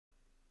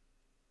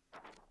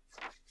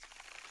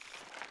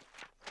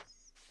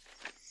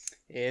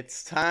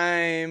It's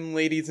time,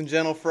 ladies and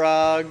gentle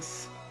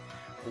frogs.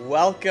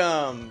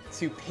 Welcome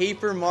to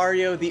Paper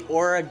Mario the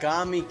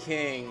Origami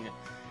King.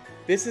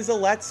 This is a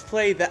Let's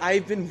Play that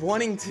I've been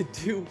wanting to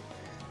do.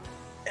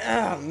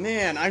 Oh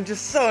man, I'm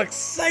just so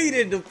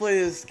excited to play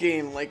this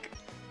game.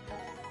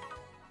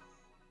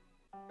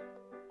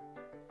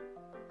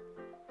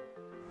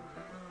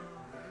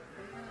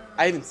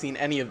 I haven't seen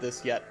any of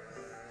this yet.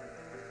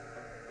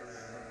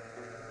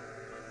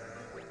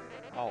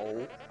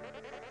 Oh.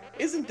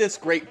 Isn't this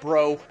great,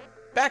 bro?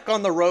 Back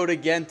on the road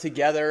again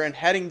together and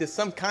heading to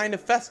some kind of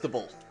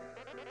festival.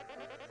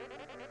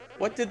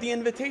 What did the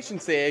invitation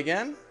say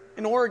again?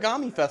 An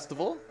Origami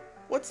Festival?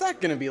 What's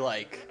that gonna be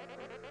like?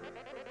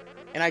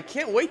 And I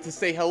can't wait to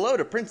say hello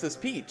to Princess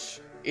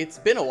Peach. It's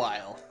been a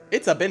while.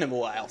 Been a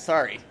while,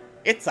 sorry.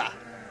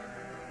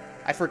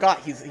 I forgot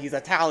he's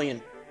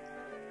Italian.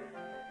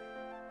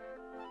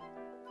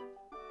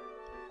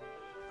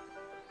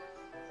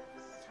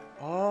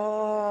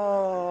 Oh,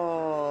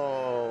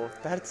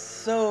 that's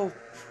so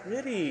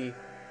pretty.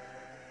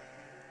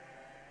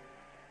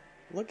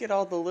 Look at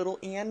all the little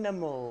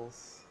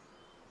animals.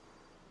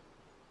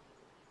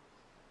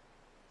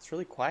 It's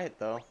really quiet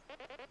though.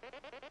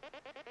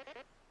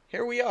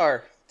 Here we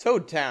are,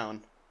 Toad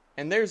Town,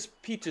 and there's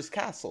Peach's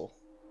castle.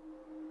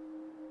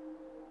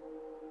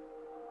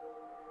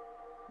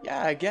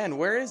 Yeah, again,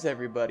 where is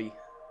everybody?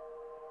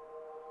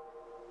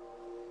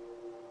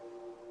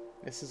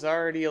 This is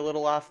already a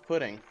little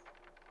off-putting.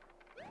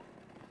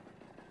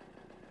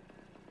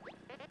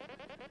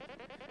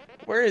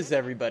 Where is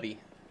everybody?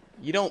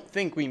 You don't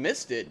think we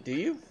missed it, do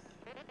you?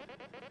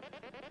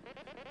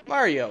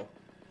 Mario,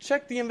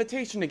 check the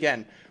invitation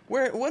again.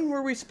 When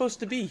were we supposed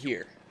to be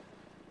here?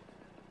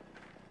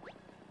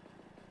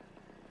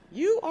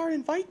 You are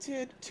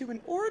invited to an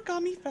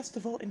Origami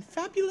Festival in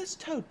fabulous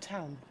Toad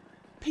Town.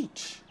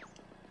 Peach.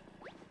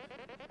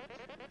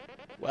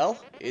 Well,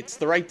 it's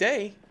the right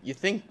day. You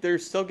think they're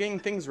still getting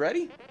things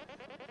ready?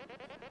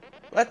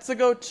 Let's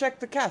go check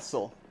the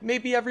castle.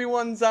 Maybe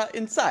everyone's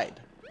inside.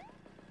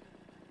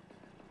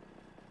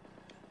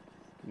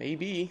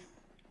 Maybe.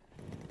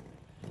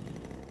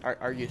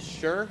 Are you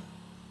sure?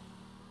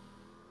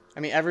 I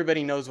mean,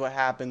 everybody knows what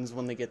happens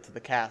when they get to the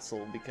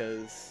castle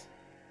because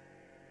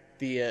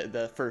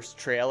the first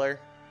trailer.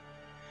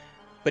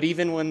 But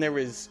even when there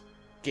was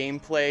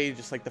gameplay,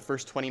 just like the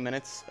first 20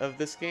 minutes of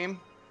this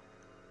game,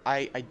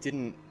 I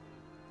didn't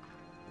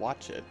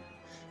watch it.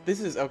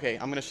 This is okay.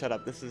 I'm gonna shut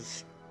up. This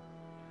is.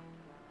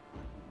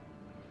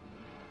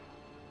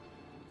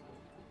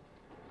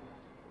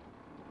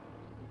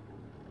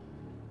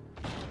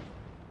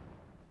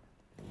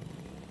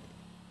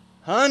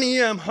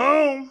 Honey, I'm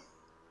home!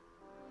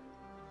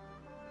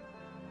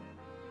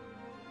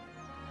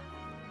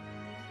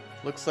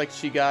 Looks like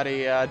she got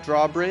a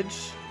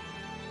drawbridge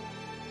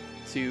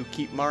to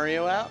keep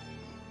Mario out.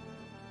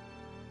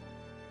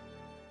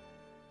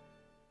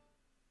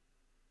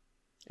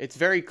 It's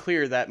very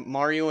clear that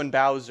Mario and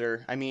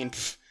Bowser,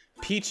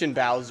 Peach and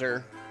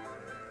Bowser,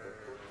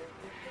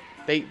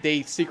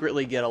 they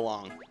secretly get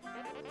along.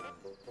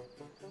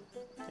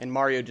 And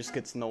Mario just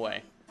gets in the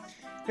way.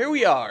 Here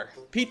we are,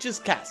 Peach's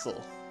castle.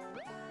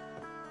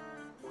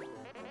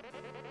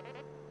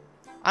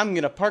 I'm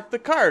gonna park the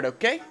cart,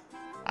 okay?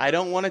 I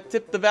don't want to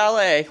tip the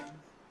valet.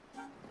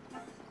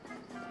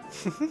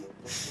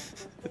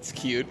 That's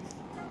cute.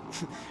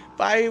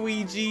 Bye,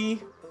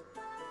 Luigi.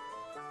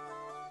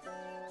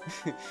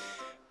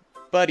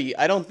 Buddy,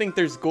 I don't think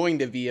there's going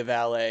to be a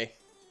valet.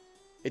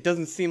 It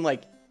doesn't seem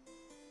like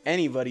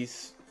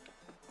anybody's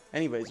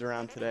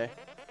around today.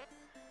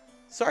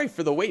 Sorry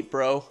for the wait,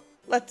 bro.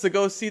 Let's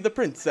go see the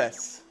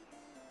princess.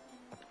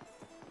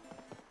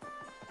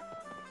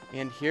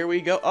 And here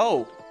we go.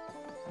 Oh,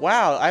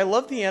 wow, I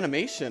love the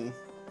animation.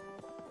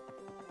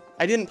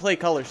 I didn't play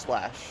Color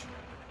Splash,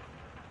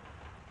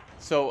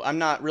 so I'm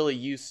not really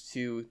used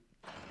to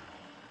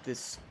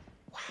this.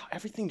 Wow,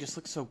 everything just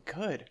looks so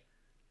good.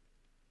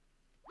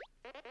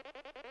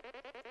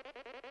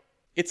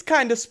 It's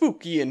kinda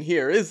spooky in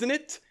here, isn't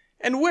it?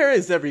 And where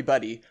is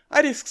everybody?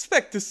 I'd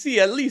expect to see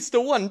at least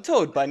one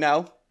Toad by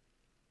now.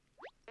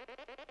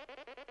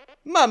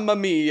 Mamma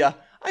mia!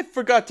 I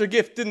forgot your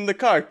gift in the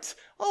cart.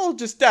 I'll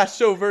just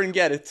dash over and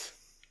get it.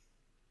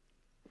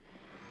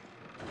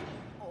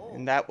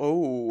 And that,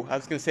 oh, I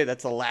was gonna say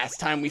that's the last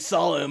time we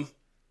saw him.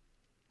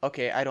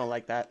 Okay, I don't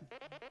like that.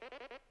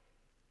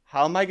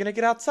 How am I gonna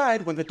get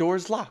outside when the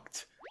door's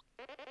locked?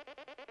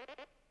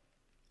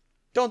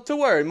 Don't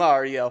worry,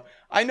 Mario.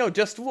 I know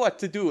just what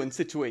to do in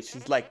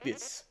situations like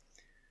this.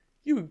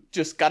 You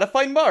just gotta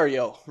find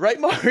Mario, right,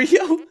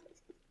 Mario?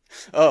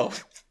 Oh.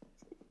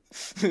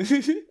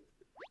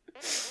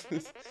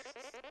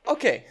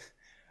 Okay,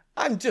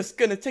 I'm just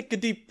gonna take a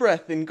deep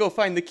breath and go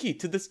find the key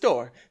to this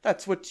door.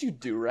 That's what you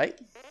do, right?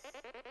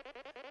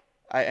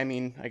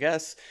 I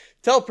guess.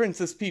 Tell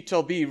Princess Peach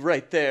I'll be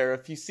right there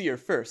if you see her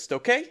first,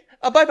 okay?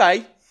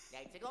 Bye-bye.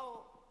 Let's go.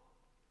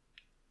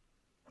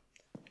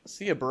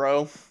 See ya,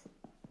 bro.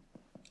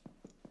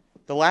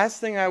 The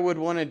last thing I would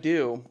want to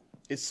do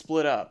is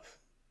split up.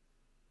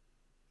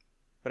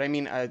 But I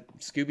mean,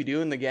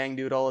 Scooby-Doo and the gang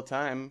do it all the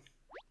time.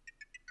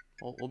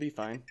 We'll be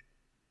fine.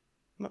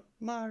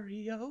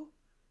 Mario?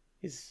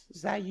 Is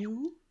that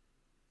you?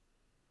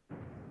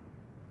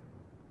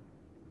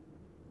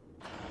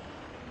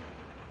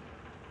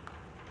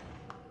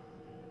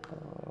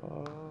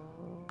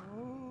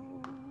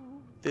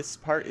 This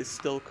part is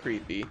still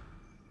creepy.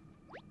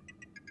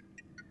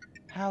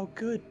 How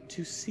good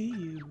to see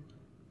you.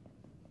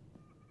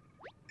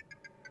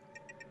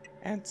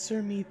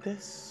 Answer me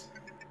this.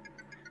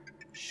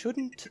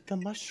 Shouldn't the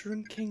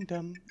Mushroom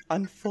Kingdom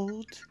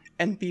unfold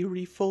and be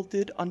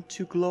refolded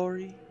unto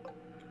glory?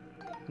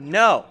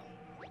 No!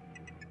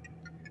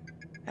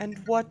 And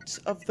what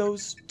of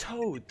those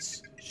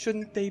toads?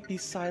 Shouldn't they be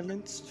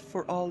silenced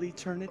for all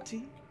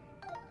eternity?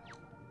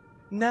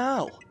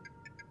 Now!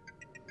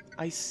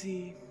 I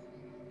see.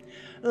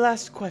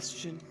 Last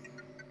question.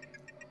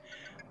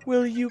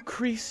 Will you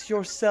crease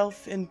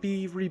yourself and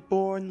be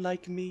reborn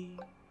like me?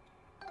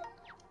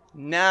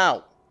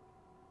 Now!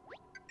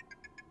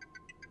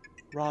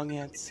 Wrong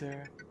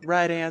answer.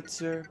 Right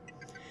answer.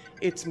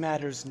 It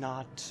matters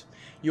not.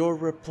 Your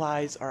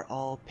replies are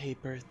all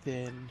paper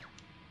thin.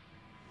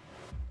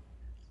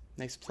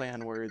 Nice play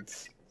on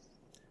words.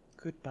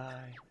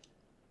 Goodbye.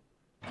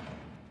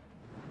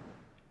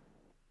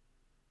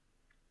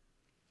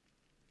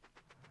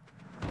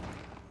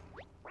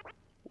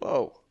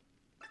 Whoa.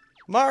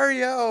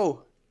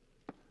 Mario!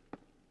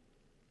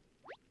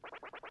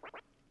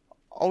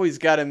 Always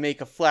gotta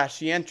make a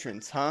flashy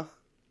entrance, huh?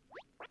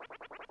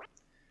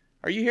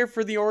 Are you here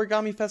for the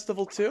Origami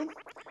Festival too?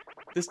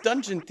 This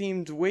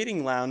dungeon-themed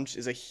waiting lounge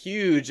is a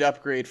huge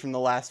upgrade from the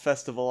last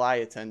festival I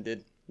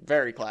attended.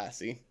 Very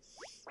classy.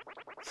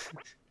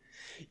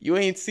 You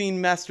ain't seen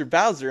Master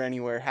Bowser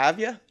anywhere, have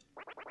ya?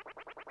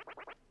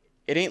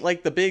 It ain't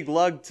like the big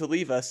lug to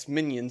leave us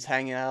minions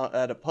hanging out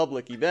at a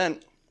public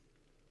event.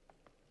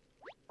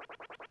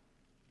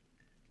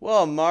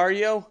 Well,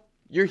 Mario,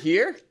 you're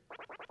here?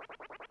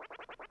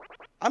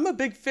 I'm a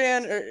big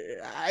fan.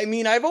 I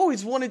mean, I've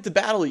always wanted to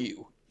battle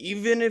you.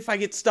 Even if I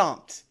get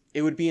stomped,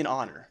 it would be an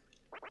honor.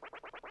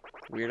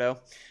 Weirdo.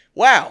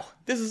 Wow,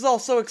 this is all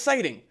so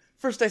exciting.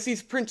 First I see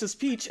Princess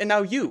Peach, and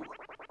now you.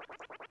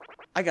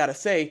 I gotta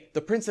say,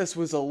 the princess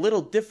was a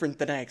little different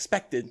than I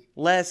expected.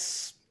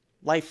 Less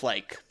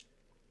lifelike.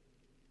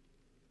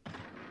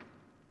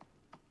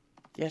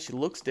 Yeah, she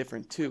looks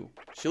different too.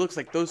 She looks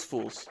like those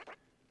fools.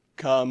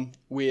 Come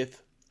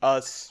with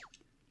us.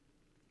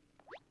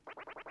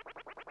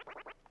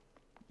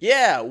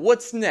 Yeah,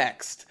 what's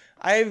next?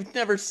 I've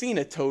never seen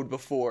a toad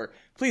before.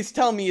 Please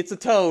tell me it's a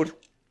toad.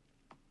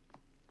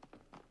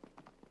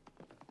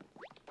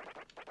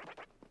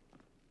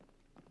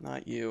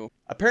 Not you.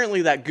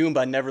 Apparently that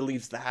Goomba never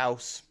leaves the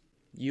house.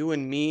 You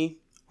and me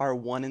are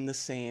one and the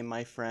same,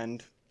 my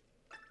friend.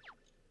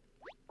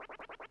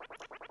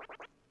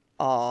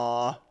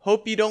 Aw,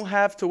 hope you don't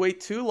have to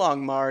wait too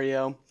long,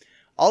 Mario.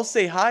 I'll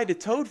say hi to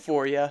Toad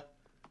for ya.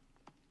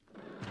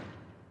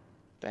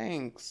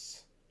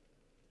 Thanks.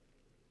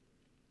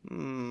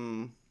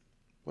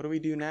 What do we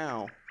do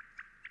now?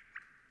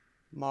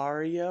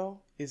 Mario,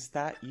 is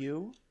that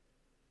you?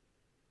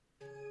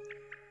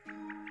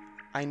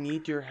 I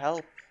need your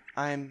help.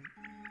 I'm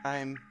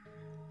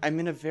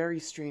in a very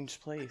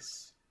strange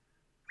place.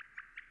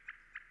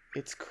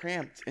 It's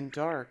cramped and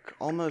dark,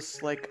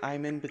 almost like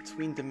I'm in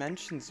between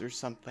dimensions or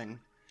something.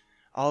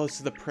 Oh,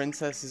 so the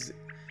princess is...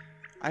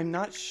 I'm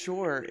not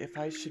sure if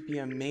I should be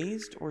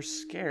amazed or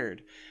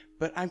scared,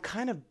 but I'm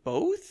kind of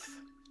both?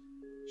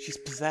 She's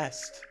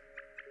possessed.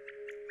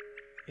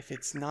 If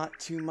it's not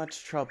too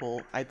much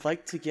trouble, I'd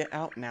like to get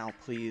out now,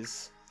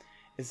 please.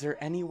 Is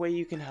there any way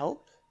you can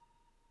help?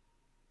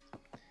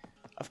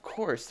 Of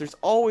course, there's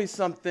always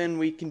something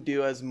we can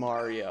do as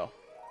Mario.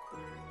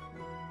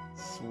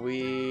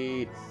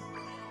 Sweet.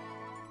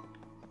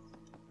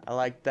 I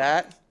like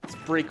that. Let's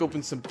break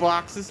open some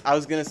boxes. I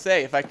was gonna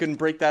say, if I couldn't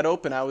break that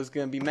open, I was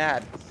gonna be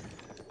mad.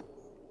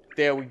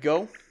 There we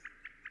go.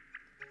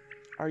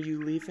 Are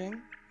you leaving?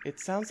 It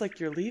sounds like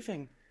you're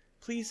leaving.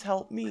 Please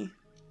help me.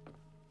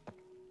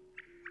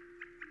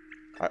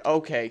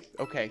 Okay.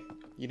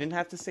 You didn't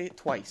have to say it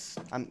twice.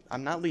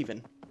 I'm not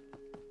leaving.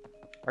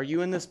 Are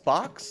you in this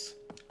box?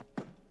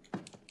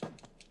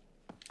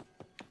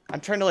 I'm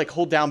trying to like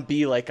hold down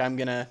B like I'm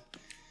gonna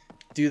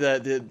do the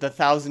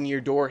 1,000-year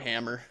door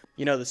hammer.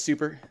 You know, the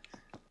super.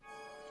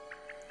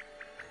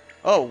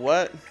 Oh,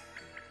 what?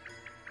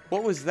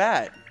 What was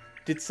that?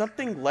 Did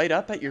something light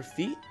up at your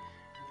feet?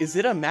 Is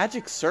it a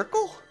magic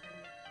circle?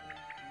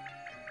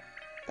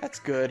 That's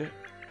good.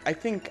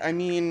 I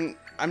mean,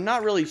 I'm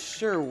not really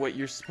sure what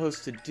you're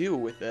supposed to do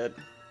with it.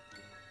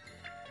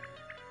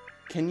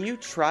 Can you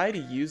try to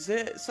use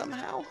it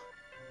somehow?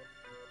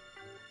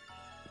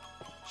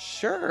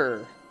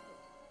 Sure.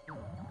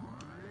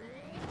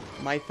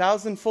 My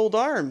 1,000-fold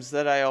arms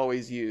that I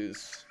always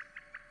use.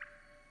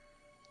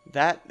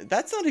 That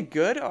sounded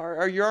good.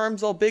 Are your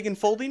arms all big and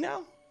foldy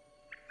now?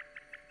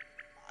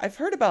 I've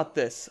heard about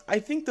this. I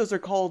think those are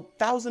called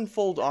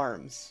 1,000-fold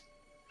arms.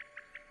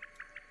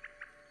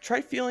 try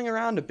feeling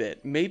around a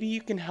bit. Maybe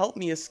you can help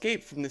me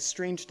escape from this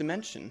strange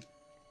dimension.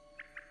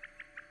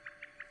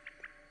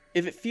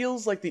 If it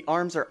feels like the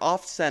arms are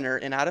off-center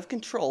and out of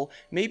control,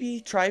 maybe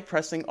try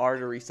pressing R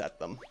to reset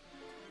them.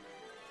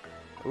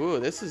 Ooh,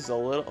 this is a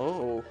little...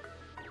 Oh.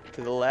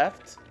 To the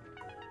left.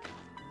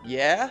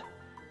 Yeah.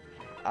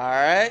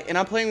 Alright. And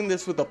I'm playing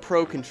this with a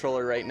Pro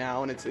controller right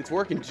now, and it's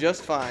working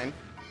just fine.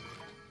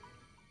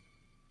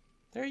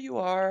 There you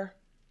are.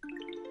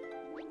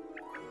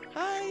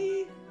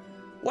 Hi.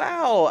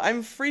 Wow,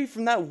 I'm free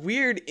from that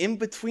weird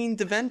in-between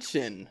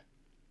dimension.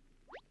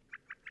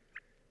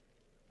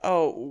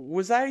 Oh,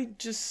 was I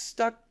just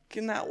stuck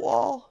in that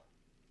wall?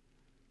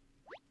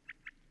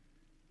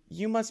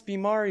 You must be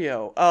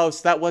Mario. Oh,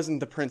 so that wasn't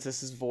the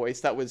princess's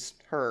voice. That was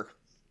her.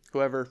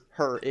 Whoever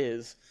her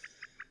is.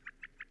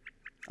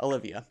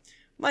 Olivia.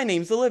 My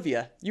name's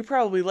Olivia. You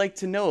probably like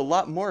to know a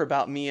lot more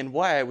about me and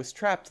why I was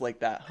trapped like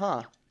that,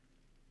 huh?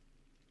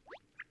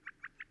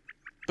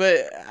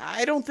 But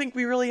I don't think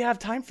we really have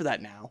time for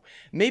that now.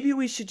 Maybe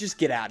we should just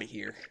get out of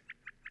here.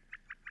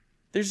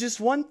 There's just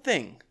one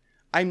thing.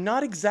 I'm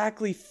not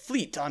exactly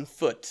fleet on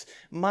foot.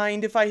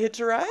 Mind if I hitch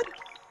a ride?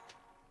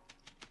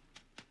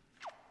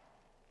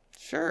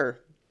 Sure.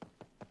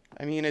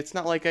 I mean, it's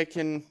not like I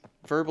can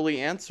verbally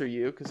answer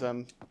you, because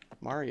I'm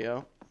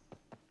Mario.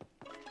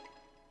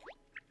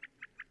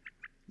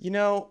 You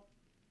know,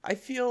 I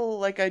feel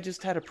like I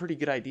just had a pretty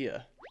good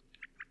idea.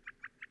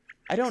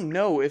 I don't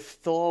know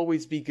if they'll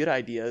always be good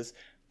ideas,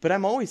 but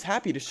I'm always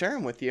happy to share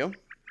them with you.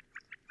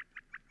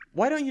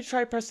 Why don't you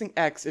try pressing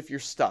X if you're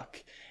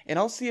stuck, and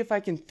I'll see if I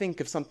can think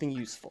of something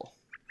useful.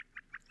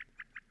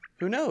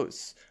 Who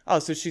knows? Oh,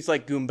 so she's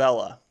like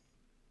Goombella.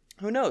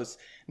 Who knows?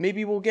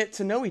 Maybe we'll get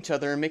to know each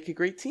other and make a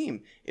great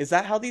team. Is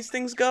that how these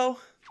things go?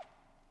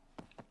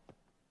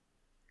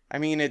 I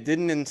mean, it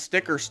didn't in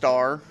Sticker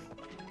Star,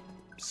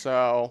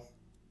 so...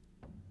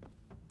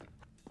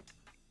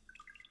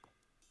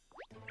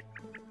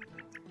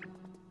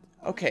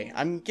 Okay,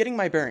 I'm getting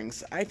my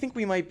bearings. I think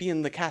we might be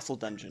in the castle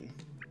dungeon.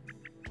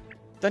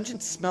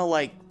 Dungeons smell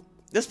like...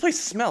 This place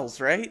smells,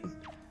 right?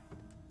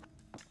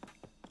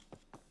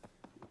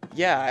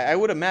 Yeah, I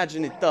would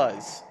imagine it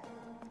does.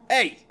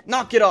 Hey,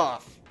 knock it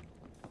off!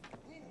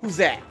 Who's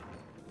that?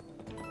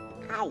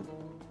 Ow!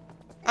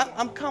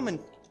 I'm coming.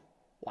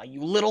 Why,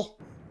 you little...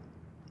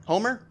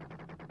 Homer?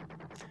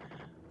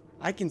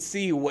 I can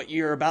see what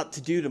you're about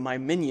to do to my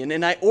minion,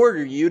 and I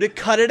order you to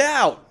cut it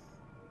out!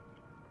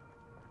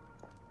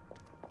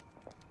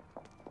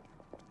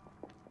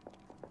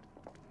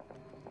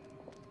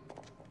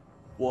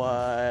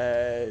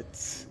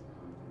 What?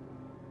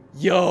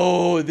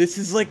 Yo, this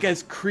is like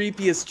as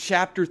creepy as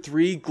Chapter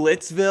 3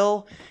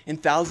 Glitzville in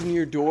Thousand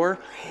Year Door.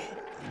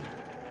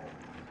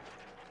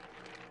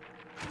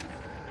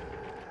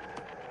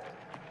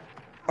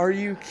 Are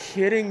you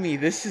kidding me?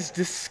 This is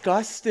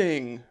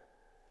disgusting.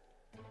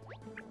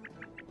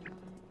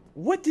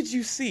 What did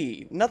you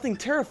see? Nothing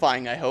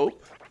terrifying, I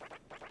hope.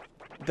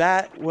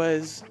 That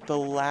was the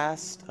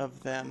last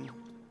of them.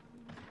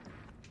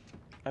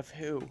 Of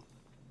who?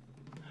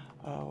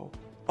 Oh.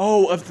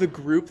 Oh, of the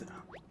group.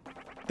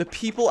 The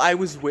people I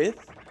was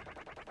with.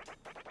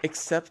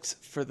 Except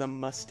for the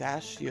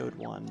mustachioed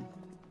one.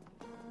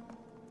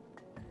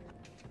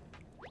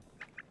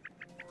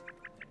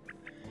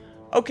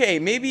 Okay,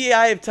 maybe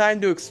I have time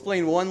to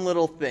explain one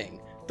little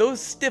thing. Those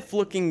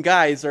stiff-looking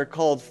guys are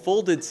called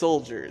folded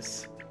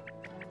soldiers.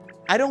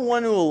 I don't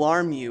want to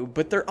alarm you,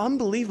 but they're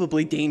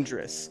unbelievably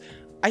dangerous.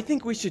 I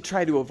think we should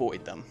try to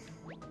avoid them.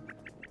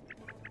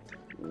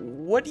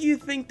 What do you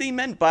think they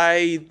meant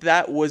by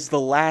that was the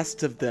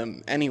last of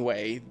them,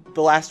 anyway?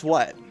 The last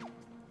what?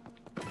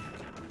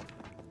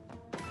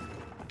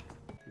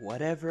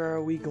 Whatever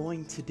are we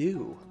going to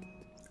do?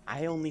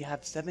 I only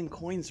have 7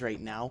 coins right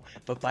now,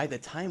 but by the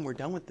time we're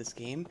done with this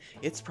game,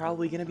 it's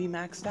probably going to be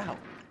maxed out,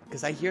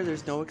 because I hear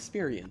there's no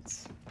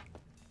experience.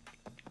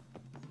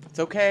 It's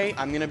okay,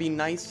 I'm going to be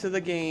nice to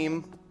the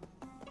game.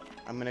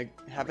 I'm going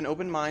to have an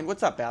open mind.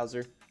 What's up,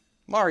 Bowser?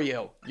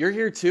 Mario, you're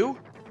here too?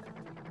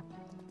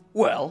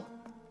 Well,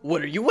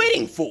 what are you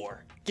waiting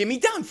for? Get me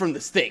down from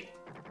this thing!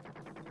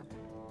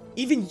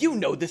 Even you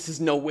know this is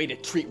no way to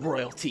treat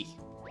royalty.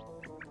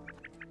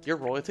 Your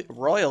royalty?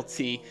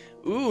 Royalty?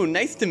 Ooh,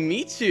 nice to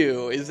meet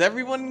you. Is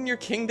everyone in your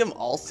kingdom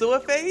also a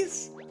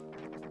face?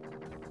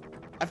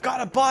 I've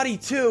got a body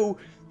too.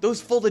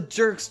 Those folded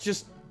jerks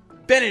just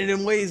bend it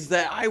in ways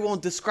that I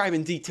won't describe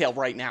in detail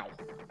right now.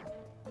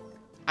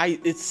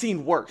 It's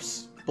seen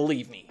worse,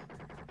 believe me.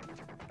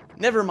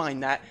 Never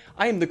mind that.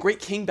 I am the great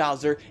King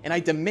Bowser, and I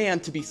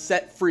demand to be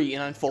set free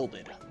and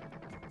unfolded.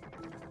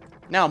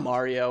 Now,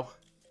 Mario,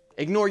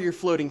 ignore your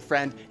floating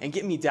friend and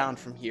get me down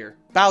from here.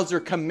 Bowser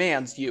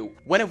commands you.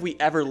 When have we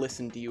ever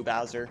listened to you,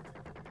 Bowser?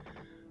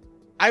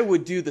 I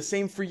would do the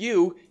same for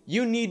you.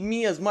 You need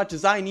me as much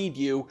as I need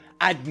you.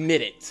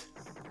 Admit it.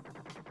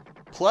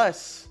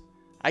 Plus,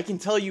 I can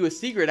tell you a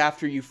secret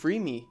after you free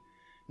me.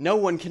 No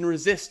one can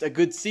resist a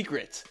good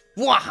secret.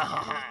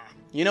 Wahahaha!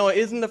 You know, it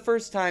isn't the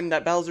first time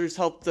that Bowser's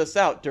helped us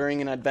out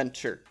during an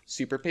adventure.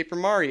 Super Paper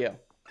Mario.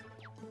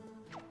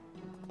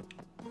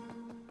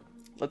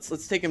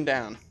 Let's take him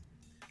down.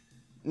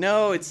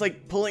 No, it's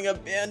like pulling a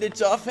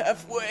bandage off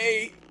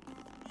halfway.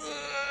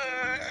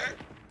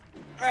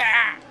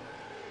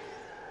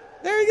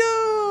 There he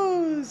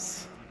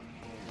goes.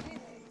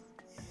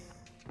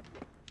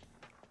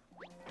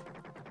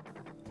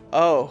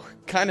 Oh,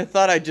 kind of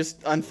thought I'd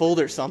just unfold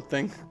or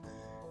something.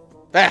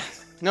 Ah,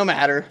 no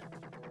matter.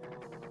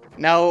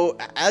 Now,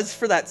 as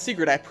for that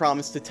secret I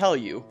promised to tell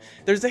you,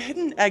 there's a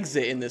hidden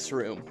exit in this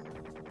room.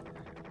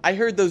 I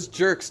heard those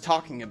jerks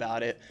talking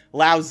about it.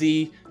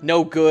 Lousy,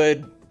 no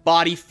good,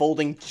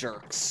 body-folding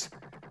jerks.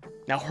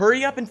 Now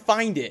hurry up and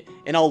find it,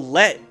 and I'll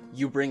let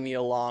you bring me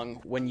along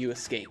when you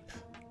escape.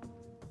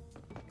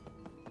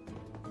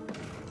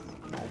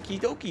 Okie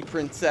dokie,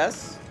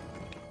 princess.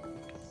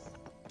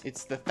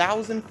 It's the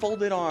 1,000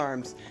 folded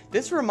arms.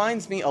 This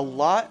reminds me a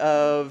lot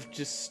of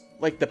just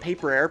like the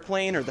paper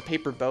airplane or the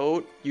paper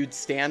boat. You'd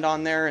stand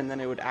on there and then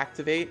it would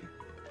activate.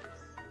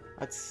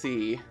 Let's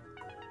see.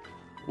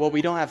 Well,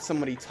 we don't have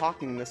somebody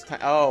talking this time.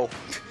 Oh,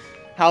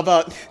 how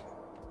about...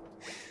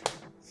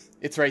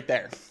 It's right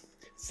there.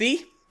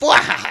 See?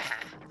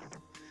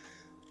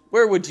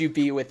 Where would you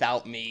be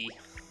without me?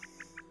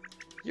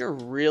 You're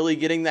really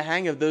getting the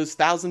hang of those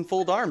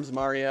 1,000-fold arms,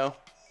 Mario.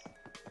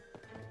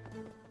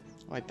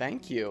 Why,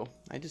 thank you.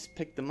 I just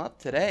picked them up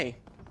today.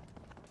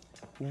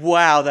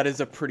 Wow, that is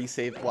a pretty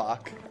save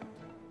block.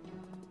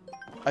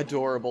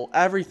 Adorable.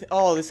 Everything.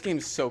 Oh, this game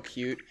is so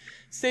cute.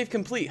 Save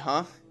complete,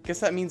 huh? Guess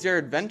that means your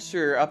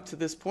adventure up to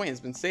this point has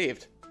been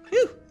saved.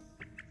 Phew!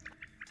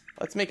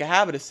 Let's make a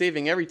habit of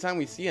saving every time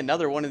we see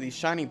another one of these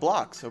shiny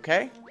blocks,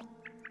 okay?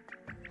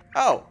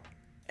 Oh,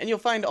 and you'll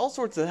find all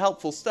sorts of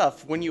helpful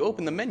stuff when you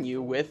open the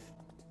menu with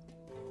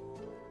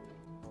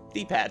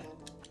D-pad.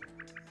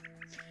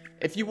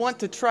 If you want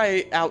to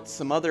try out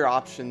some other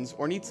options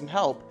or need some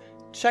help,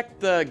 check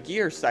the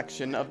gear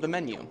section of the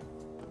menu.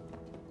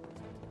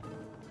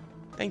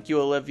 Thank you,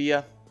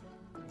 Olivia.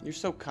 You're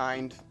so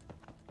kind.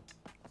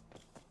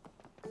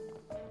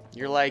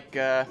 You're like,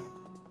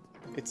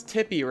 it's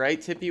Tippy,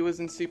 right? Tippy was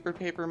in Super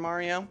Paper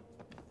Mario.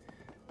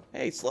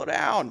 Hey, slow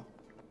down.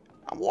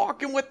 I'm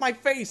walking with my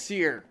face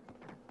here.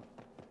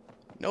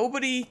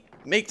 Nobody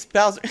makes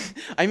Bowser...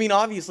 I mean,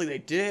 obviously they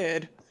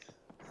did.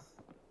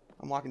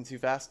 I'm walking too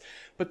fast.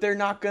 But they're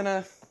not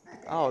gonna...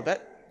 Oh,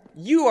 that...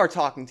 You are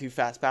talking too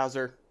fast,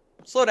 Bowser.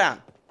 Slow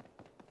down.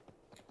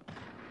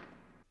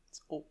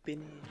 Let's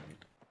open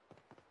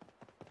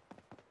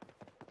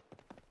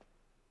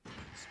it.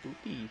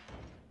 Spooky.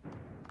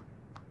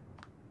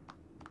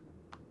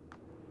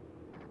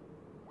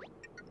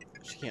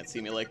 She can't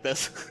see me like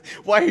this.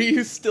 Why are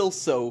you still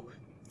so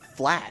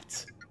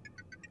flat?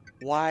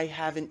 Why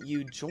haven't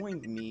you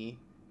joined me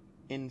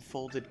in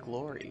folded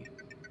glory?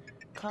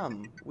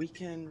 Come, we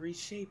can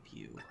reshape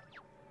you.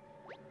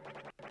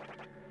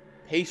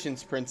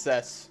 Patience,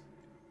 princess.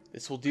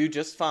 This will do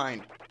just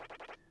fine.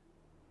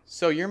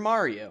 So you're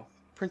Mario,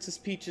 Princess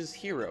Peach's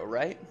hero,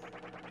 right?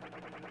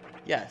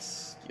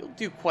 Yes, you'll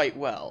do quite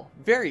well.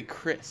 Very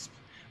crisp,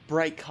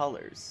 bright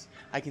colors.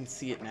 I can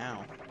see it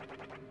now.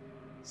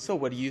 So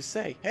what do you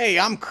say? Hey,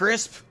 I'm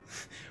crisp!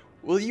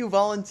 Will you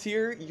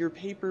volunteer your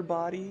paper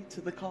body to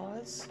the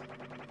cause?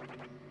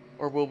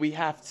 Or will we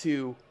have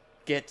to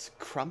get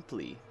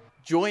crumply?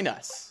 Join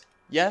us.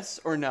 Yes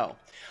or no?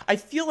 I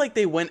feel like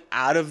they went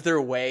out of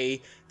their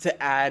way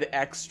to add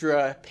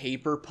extra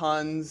paper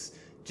puns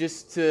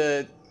just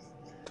to,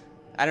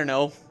 I don't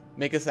know,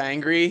 make us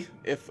angry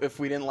if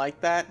we didn't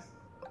like that.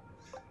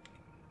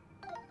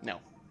 No.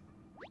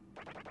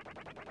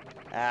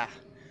 I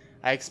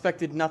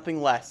expected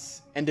nothing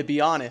less, and to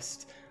be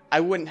honest, I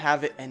wouldn't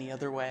have it any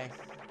other way.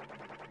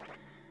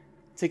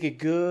 Take a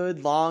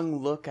good long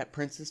look at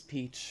Princess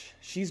Peach.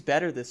 She's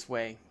better this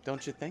way,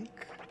 don't you think?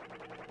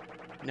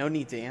 No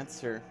need to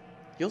answer.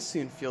 You'll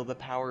soon feel the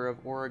power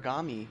of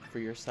origami for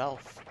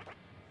yourself.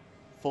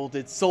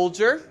 Folded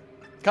soldier,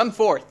 come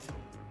forth.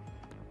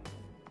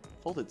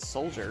 Folded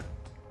soldier?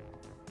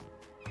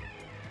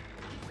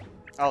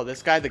 Oh,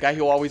 this guy, the guy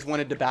who always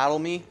wanted to battle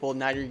me? Well,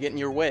 now you're getting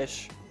your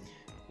wish.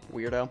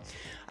 Weirdo.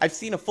 I've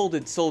seen a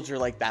folded soldier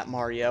like that,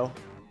 Mario.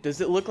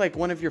 Does it look like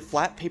one of your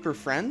flat paper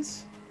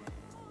friends?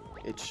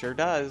 It sure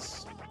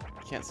does.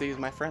 Can't say he's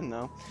my friend,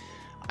 though.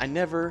 I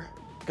never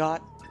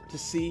got to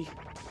see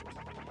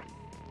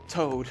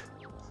Toad.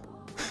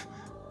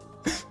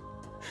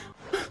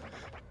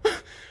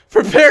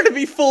 Prepare to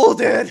be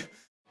folded!